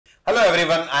Hello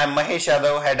everyone, I am Mahesh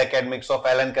Yadav, Head Academics of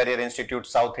Allen Career Institute,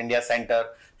 South India Center.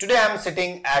 Today I am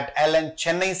sitting at Allen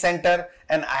Chennai Center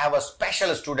and I have a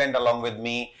special student along with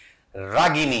me,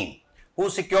 Ragini, who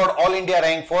secured All India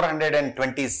rank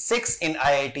 426 in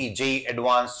IIT JEE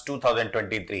Advanced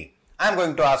 2023. I am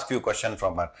going to ask few questions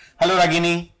from her. Hello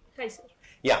Ragini. Hi sir.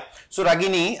 Yeah, so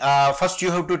Ragini, first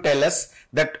you have to tell us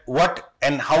that what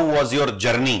and how was your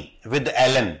journey with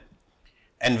Allen?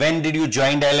 And when did you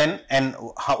join Allen and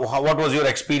what was your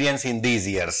experience in these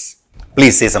years?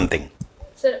 Please say something.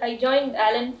 Sir, I joined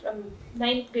Allen from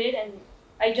 9th grade and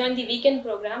I joined the weekend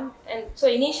program. And so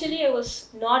initially I was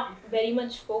not very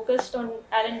much focused on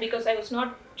Allen because I was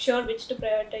not sure which to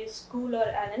prioritize, school or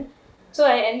Allen. So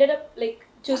I ended up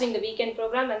choosing the weekend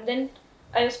program, and then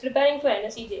I was preparing for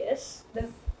NSEJS. The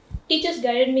teachers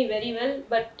guided me very well,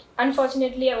 but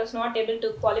unfortunately I was not able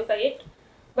to qualify it.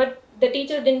 But the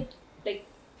teacher didn't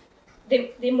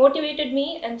They motivated me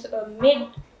and made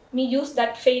me use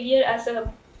that failure as a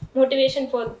motivation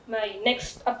for my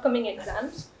next upcoming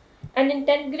exams. And in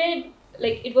 10th grade,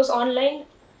 it was online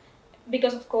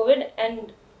because of COVID,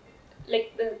 and the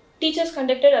teachers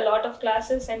conducted a lot of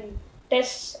classes and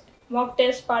tests, mock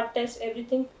tests, part tests,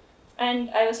 everything.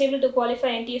 And I was able to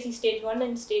qualify NTSE Stage 1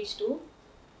 and Stage 2.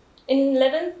 In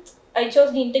 11th, I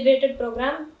chose the integrated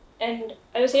program, and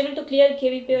I was able to clear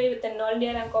KVPI with an all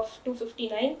India rank of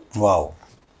 259. Wow.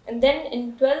 And then in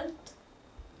 12th,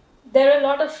 there were a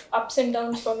lot of ups and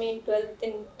downs for me in 12th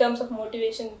in terms of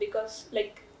motivation, because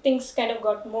things kind of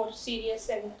got more serious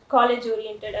and college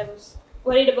oriented. I was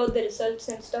worried about the results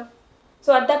and stuff.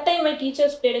 So at that time, my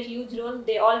teachers played a huge role.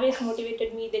 They always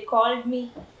motivated me. They called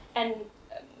me and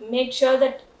made sure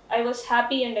that I was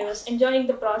happy and I was enjoying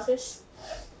the process.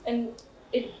 And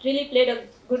it really played a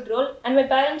good role, and my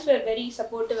parents were very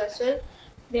supportive as well.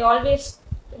 They always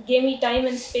gave me time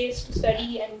and space to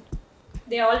study, and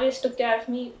they always took care of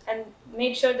me and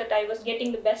made sure that I was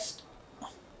getting the best.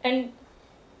 And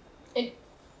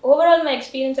overall my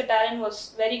experience at Tyrant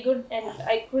was very good, and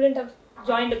I couldn't have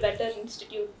joined a better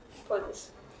institute for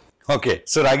this. Okay,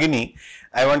 so Ragini,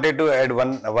 I wanted to add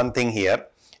one thing here.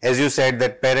 As you said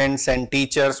that parents and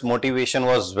teachers motivation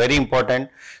was very important.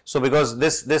 So because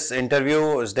this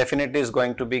interview is definitely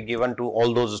going to be given to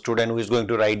all those students who is going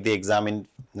to write the exam in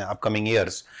upcoming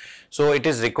years. So it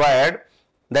is required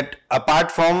that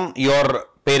apart from your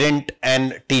parent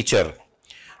and teacher,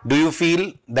 do you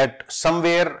feel that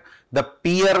somewhere the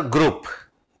peer group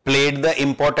played the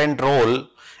important role,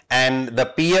 and the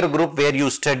peer group where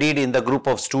you studied in the group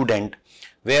of student,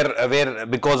 where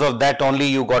because of that only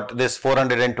you got this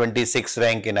 426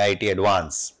 rank in IIT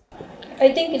Advanced?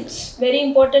 I think it's very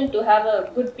important to have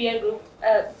a good peer group.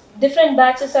 Different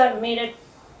batches are made at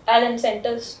Allen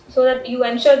centers so that you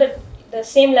ensure that the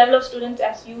same level of students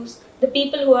as you, the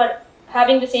people who are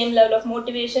having the same level of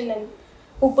motivation and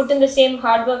who put in the same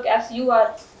hard work as you,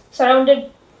 are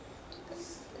surrounded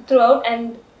throughout.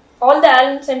 And all the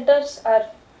Allen centers are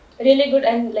really good,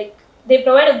 and they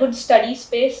provide a good study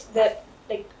space. They're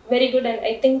very good, and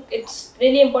I think it's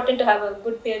really important to have a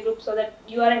good peer group so that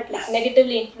you aren't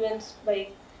negatively influenced by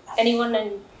anyone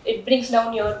and it brings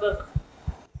down your work.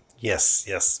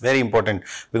 Yes, very important,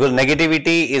 because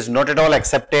negativity is not at all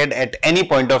accepted at any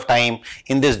point of time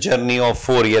in this journey of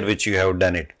 4 years which you have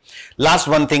done it. Last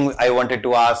one thing I wanted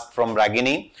to ask from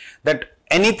Ragini, that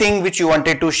anything which you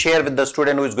wanted to share with the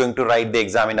student who is going to write the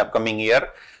exam in upcoming year,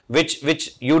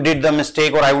 which you did the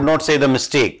mistake, or I would not say the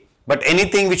mistake, but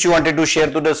anything which you wanted to share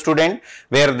to the student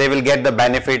where they will get the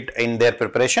benefit in their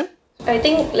preparation? I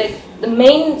think the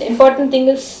main important thing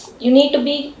is you need to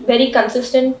be very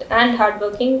consistent and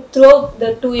hardworking throughout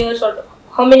the 2 years or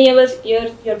how many hours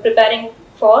you're preparing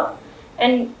for,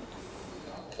 and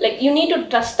you need to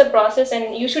trust the process,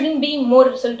 and you shouldn't be more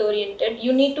result oriented.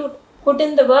 You need to put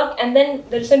in the work, and then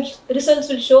the results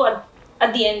will show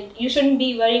at the end. You shouldn't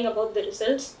be worrying about the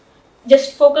results.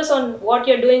 Just focus on what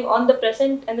you're doing on the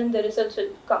present, and then the results will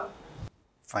come.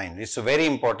 Fine. It's very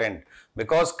important,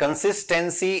 because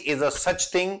consistency is a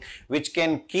such thing which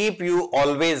can keep you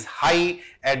always high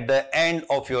at the end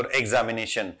of your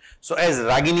examination. So as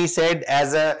Ragini said,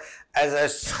 as a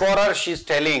scorer, she's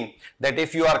telling that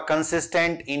if you are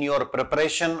consistent in your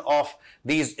preparation of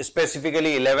these,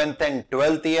 specifically 11th and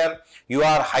 12th year, you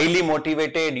are highly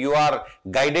motivated, you are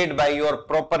guided by your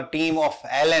proper team of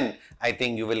Allen, I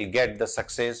think you will get the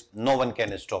success. No one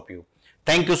can stop you.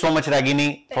 Thank you so much,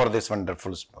 Ragini, for this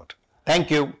wonderful sport.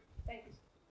 Thank you.